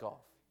spirit take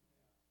off.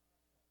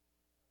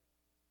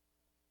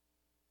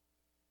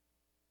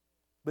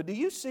 But do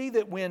you see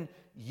that when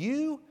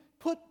you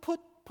put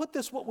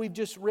this, what we've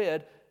just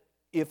read,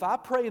 if I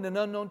pray in an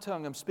unknown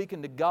tongue, I'm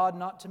speaking to God,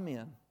 not to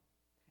men.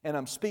 And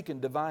I'm speaking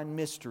divine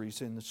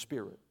mysteries in the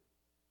Spirit.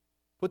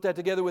 Put that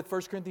together with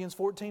 1 Corinthians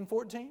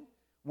 14:14.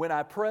 When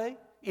I pray,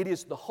 it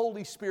is the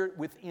Holy Spirit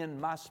within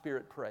my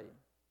spirit praying.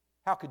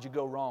 How could you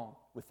go wrong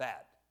with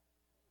that?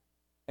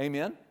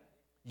 Amen?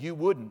 You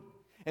wouldn't.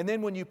 And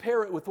then when you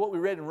pair it with what we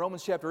read in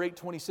Romans chapter 8,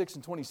 26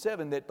 and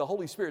 27, that the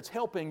Holy Spirit's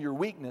helping your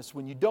weakness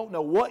when you don't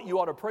know what you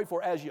ought to pray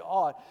for as you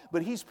ought,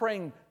 but He's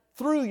praying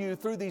through you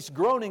through these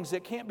groanings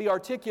that can't be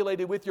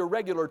articulated with your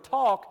regular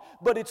talk,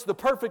 but it's the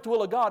perfect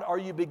will of God. Are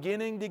you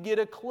beginning to get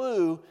a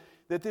clue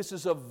that this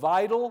is a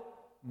vital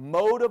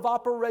mode of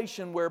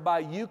operation whereby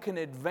you can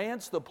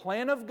advance the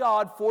plan of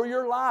God for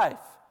your life?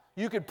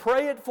 You could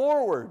pray it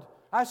forward.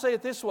 I say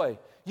it this way.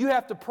 You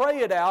have to pray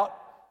it out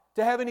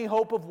to have any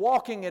hope of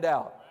walking it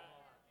out.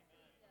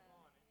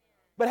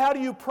 But how do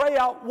you pray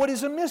out what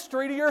is a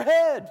mystery to your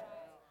head?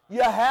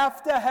 You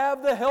have to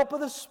have the help of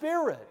the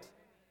Spirit.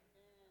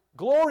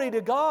 Glory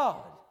to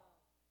God.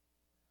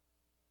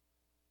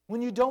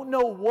 When you don't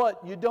know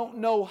what, you don't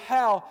know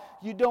how,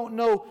 you don't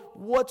know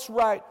what's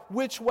right,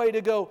 which way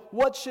to go,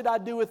 what should I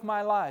do with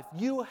my life?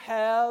 You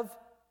have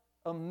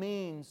a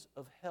means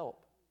of help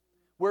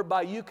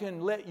whereby you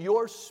can let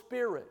your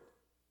spirit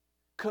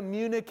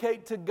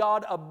communicate to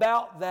God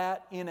about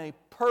that in a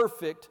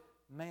perfect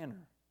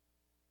manner.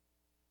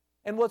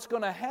 And what's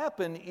going to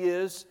happen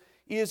is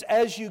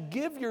as you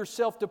give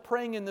yourself to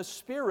praying in the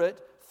Spirit,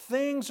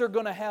 things are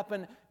going to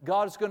happen.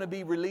 God's going to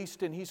be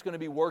released and He's going to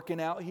be working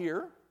out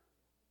here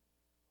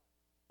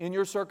in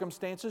your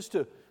circumstances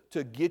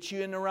to get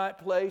you in the right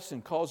place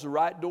and cause the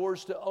right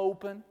doors to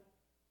open.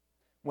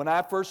 When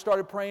I first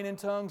started praying in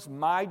tongues,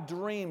 my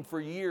dream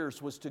for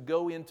years was to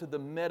go into the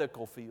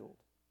medical field.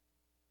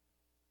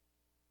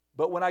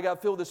 But when I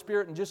got filled with the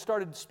Spirit and just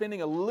started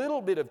spending a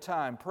little bit of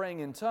time praying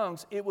in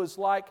tongues, it was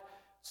like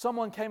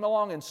someone came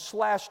along and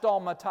slashed all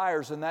my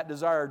tires and that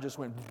desire just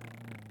went.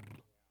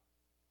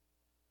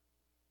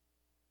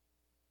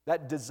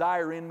 That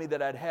desire in me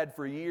that I'd had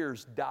for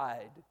years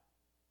died.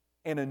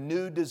 And a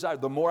new desire.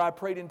 The more I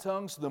prayed in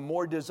tongues, the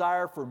more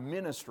desire for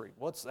ministry.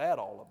 What's that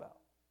all about?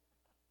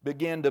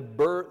 Began to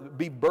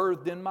be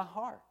birthed in my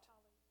heart.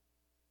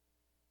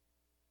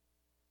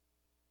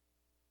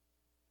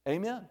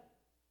 Amen.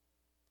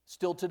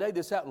 Still today,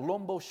 this out,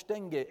 lombo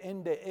stenge,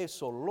 ende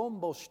eso,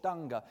 lombo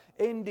stanga,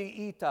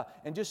 endi ita,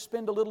 and just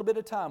spend a little bit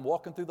of time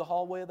walking through the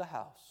hallway of the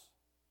house.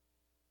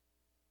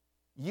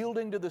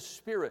 Yielding to the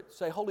Spirit.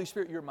 Say, Holy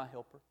Spirit, You're my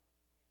helper.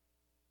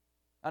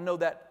 I know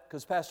that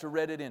because Pastor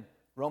read it in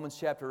Romans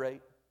chapter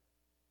 8.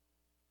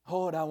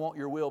 Oh, and I want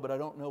Your will, but I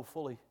don't know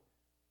fully.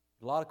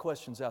 A lot of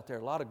questions out there,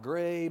 a lot of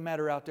gray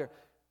matter out there.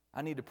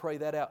 I need to pray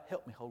that out.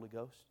 Help me, Holy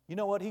Ghost. You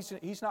know what?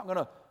 He's not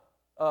going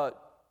to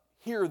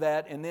hear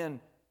that and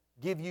then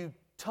give you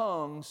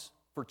tongues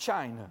for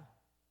China.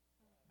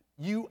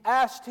 You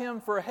asked Him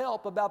for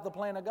help about the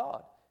plan of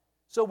God.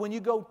 So when you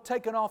go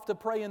taking off to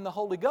pray in the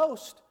Holy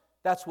Ghost,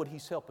 that's what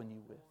He's helping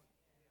you with.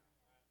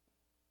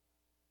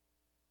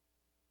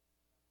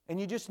 And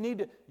you just need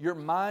to, your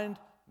mind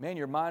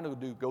will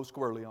go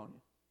squirrely on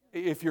you.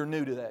 If you're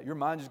new to that, your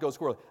mind just goes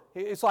squirrely.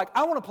 It's like,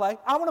 I want to play,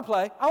 I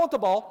want the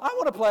ball, I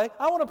want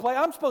to play,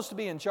 I'm supposed to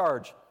be in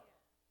charge.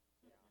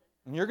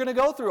 And you're going to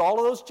go through all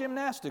of those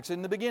gymnastics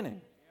in the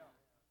beginning.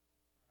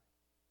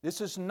 This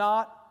is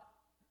not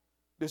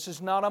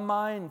a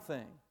mind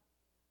thing.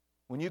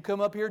 When you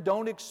come up here,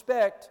 don't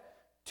expect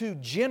to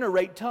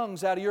generate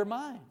tongues out of your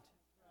mind.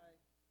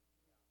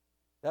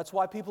 That's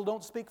why people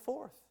don't speak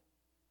forth.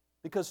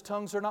 Because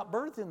tongues are not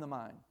birthed in the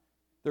mind.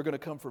 They're going to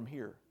come from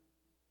here.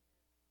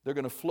 They're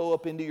going to flow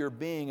up into your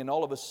being, and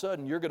all of a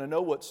sudden you're going to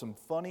know what some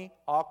funny,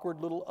 awkward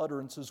little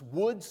utterances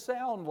would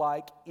sound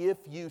like if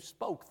you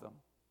spoke them.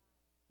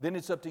 Then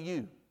it's up to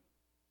you.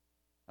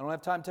 I don't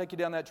have time to take you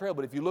down that trail,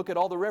 but if you look at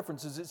all the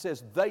references, it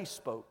says they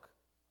spoke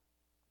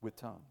with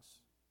tongues.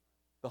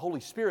 The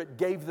Holy Spirit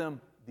gave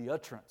them the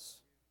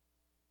utterance.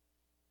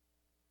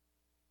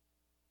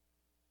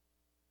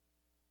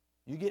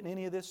 You getting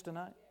any of this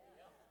tonight?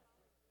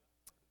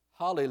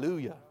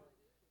 Hallelujah.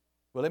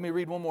 Well, let me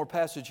read one more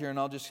passage here, and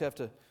I'll just have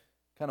to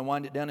kind of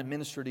wind it down and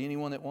minister to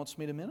anyone that wants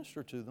me to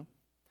minister to them.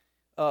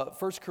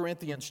 1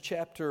 Corinthians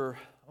chapter,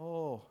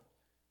 go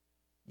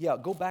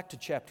back to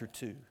chapter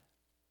 2.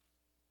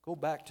 Go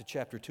back to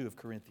chapter 2 of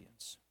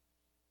Corinthians.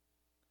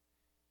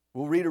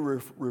 We'll read a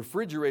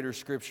refrigerator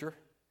scripture,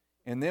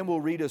 and then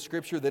we'll read a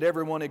scripture that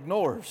everyone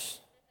ignores.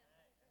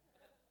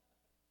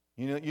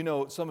 You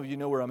know, some of you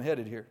know where I'm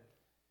headed here.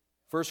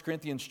 1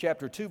 Corinthians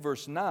chapter 2,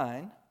 verse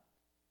 9.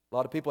 A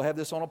lot of people have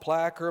this on a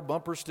plaque or a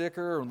bumper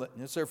sticker, or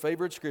it's their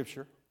favorite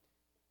scripture.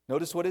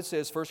 Notice what it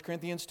says, 1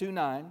 Corinthians 2,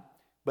 9.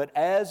 But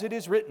as it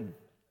is written,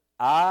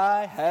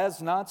 eye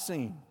has not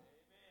seen,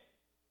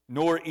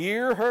 nor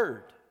ear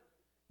heard,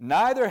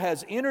 neither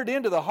has entered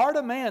into the heart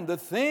of man the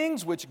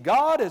things which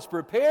God has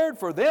prepared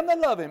for them that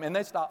love Him. And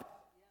they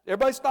stop.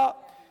 Everybody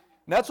stop.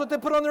 And that's what they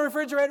put on the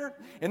refrigerator.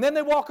 And then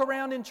they walk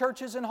around in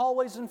churches and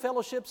hallways and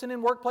fellowships and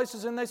in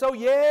workplaces and they say, oh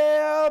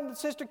yeah,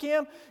 Sister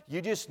Kim,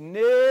 you just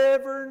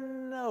never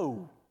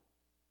know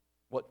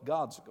what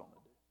God's going to do.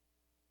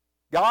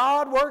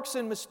 God works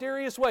in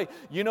mysterious way.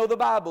 You know the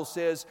Bible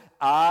says,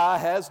 eye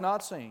has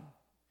not seen,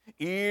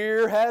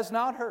 ear has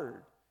not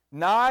heard,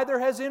 neither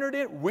has entered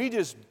in. We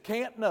just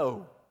can't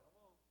know.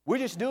 We're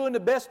just doing the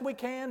best we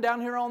can down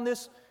here on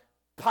this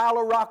pile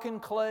of rock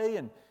and clay,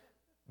 and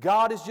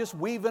God is just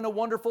weaving a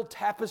wonderful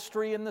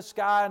tapestry in the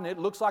sky, and it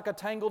looks like a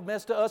tangled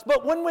mess to us.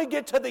 But when we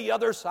get to the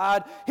other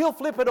side, He'll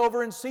flip it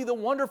over and see the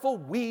wonderful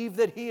weave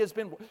that He has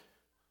been.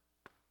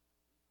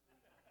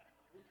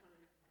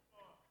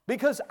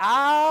 Because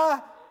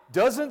eye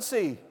doesn't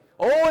see.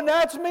 Oh, and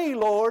that's me,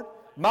 Lord.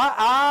 My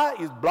eye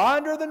is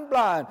blinder than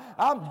blind.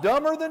 I'm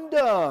dumber than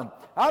dumb.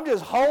 I'm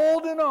just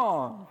holding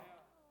on.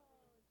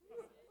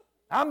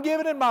 I'm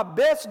giving it my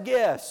best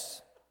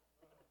guess.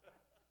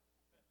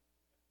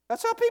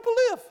 That's how people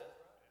live.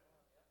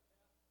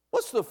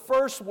 What's the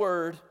first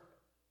word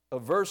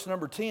of verse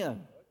number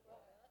 10?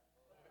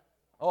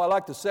 Oh, I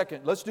like the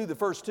second. Let's do the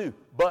first two.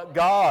 But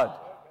God.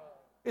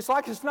 It's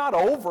like it's not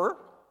over.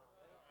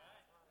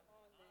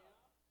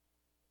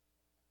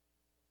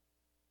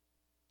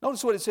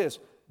 Notice what it says.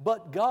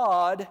 But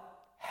God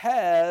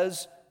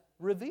has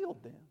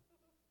revealed them.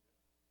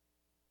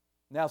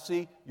 Now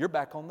see, you're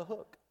back on the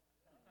hook.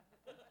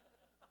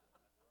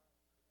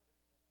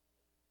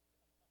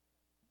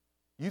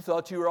 You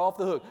thought you were off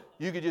the hook.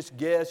 You could just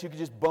guess. You could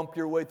just bump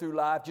your way through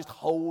life. Just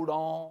hold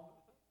on.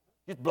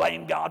 Just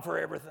blame God for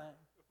everything.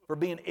 For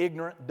being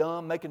ignorant,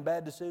 dumb, making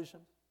bad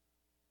decisions.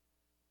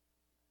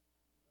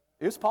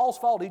 It's Paul's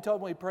fault. He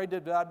told me he prayed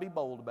that I'd be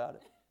bold about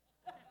it.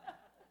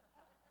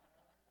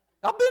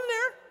 I've been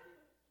there.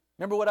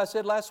 Remember what I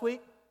said last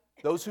week?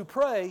 Those who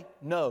pray,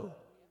 know.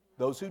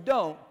 Those who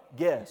don't,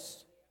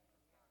 guess.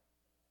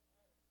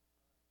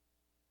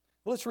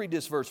 Well, let's read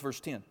this verse, verse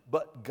 10.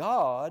 But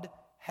God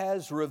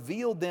has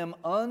revealed them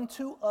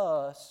unto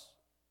us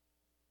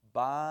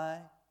by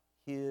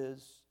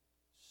His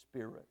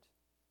Spirit.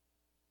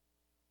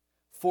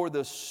 For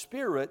the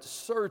Spirit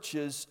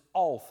searches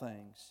all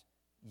things,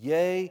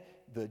 yea,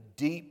 the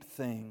deep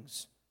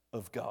things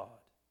of God.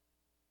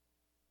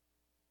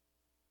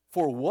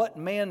 For what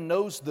man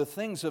knows the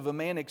things of a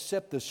man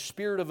except the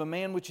spirit of a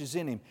man which is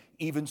in him?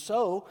 Even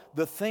so,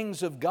 the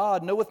things of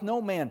God knoweth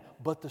no man,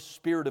 but the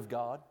Spirit of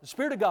God. The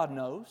Spirit of God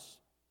knows.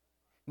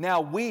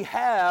 Now we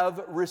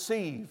have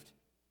received.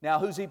 Now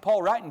who's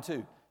Paul writing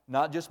to?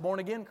 Not just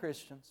born-again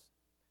Christians,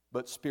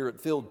 but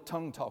Spirit-filled,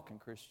 tongue-talking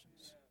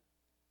Christians.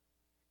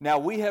 Now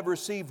we have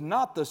received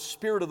not the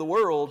spirit of the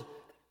world,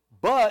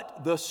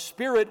 but the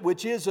Spirit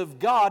which is of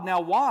God. Now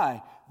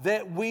why?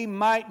 That we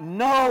might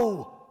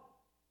know.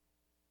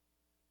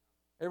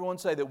 Everyone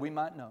say that we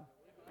might know.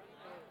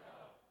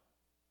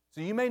 So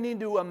you may need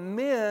to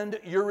amend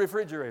your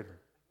refrigerator.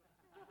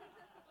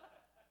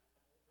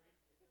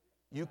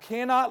 You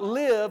cannot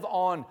live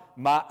on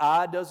my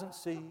eye doesn't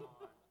see,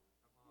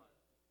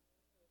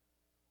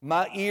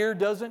 my ear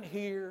doesn't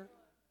hear.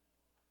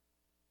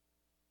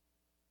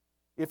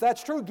 If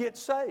that's true, get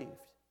saved.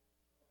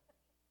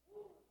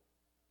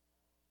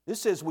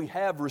 This says we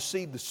have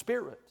received the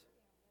Spirit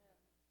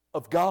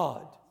of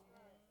God.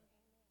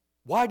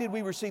 Why did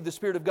we receive the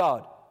Spirit of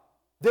God?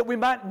 That we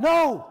might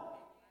know.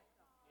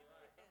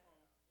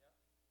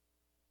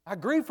 I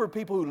grieve for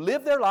people who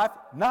live their life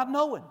not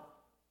knowing.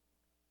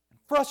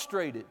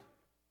 Frustrated.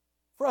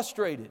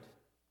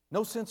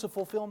 No sense of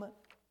fulfillment.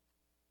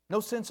 No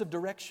sense of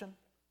direction.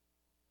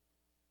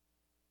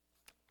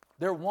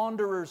 They're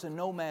wanderers and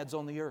nomads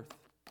on the earth.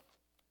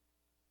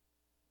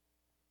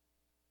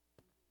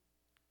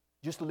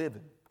 Just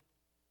living.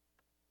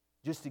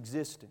 Just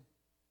existing.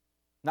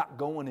 Not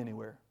going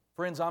anywhere.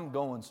 Friends, I'm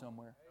going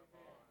somewhere.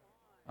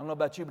 I don't know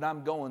about you, but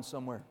I'm going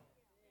somewhere.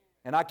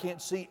 And I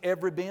can't see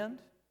every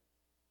bend.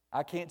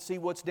 I can't see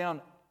what's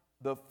down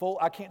the full.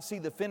 I can't see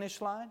the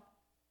finish line.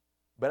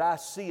 But I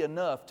see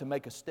enough to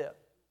make a step.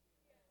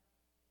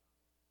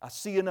 I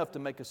see enough to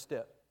make a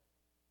step.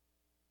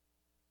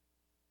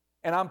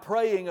 And I'm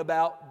praying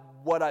about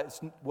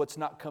what's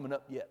not coming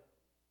up yet.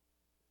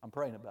 I'm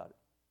praying about it.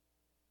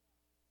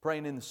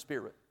 Praying in the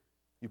Spirit.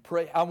 You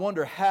pray. I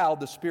wonder how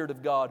the Spirit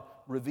of God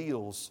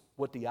reveals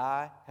what the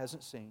eye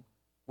hasn't seen,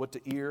 what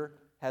the ear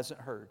hasn't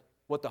heard,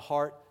 what the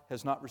heart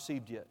has not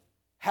received yet.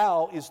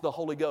 How is the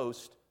Holy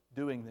Ghost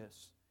doing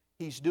this?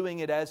 He's doing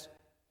it as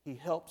He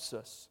helps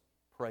us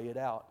pray it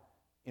out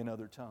in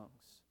other tongues.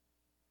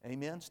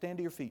 Amen? Stand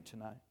to your feet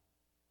tonight.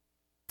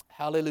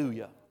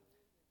 Hallelujah.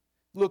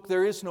 Look,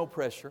 there is no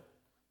pressure.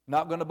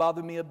 Not going to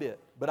bother me a bit.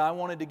 But I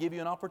wanted to give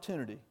you an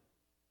opportunity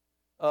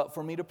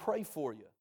for me to pray for you.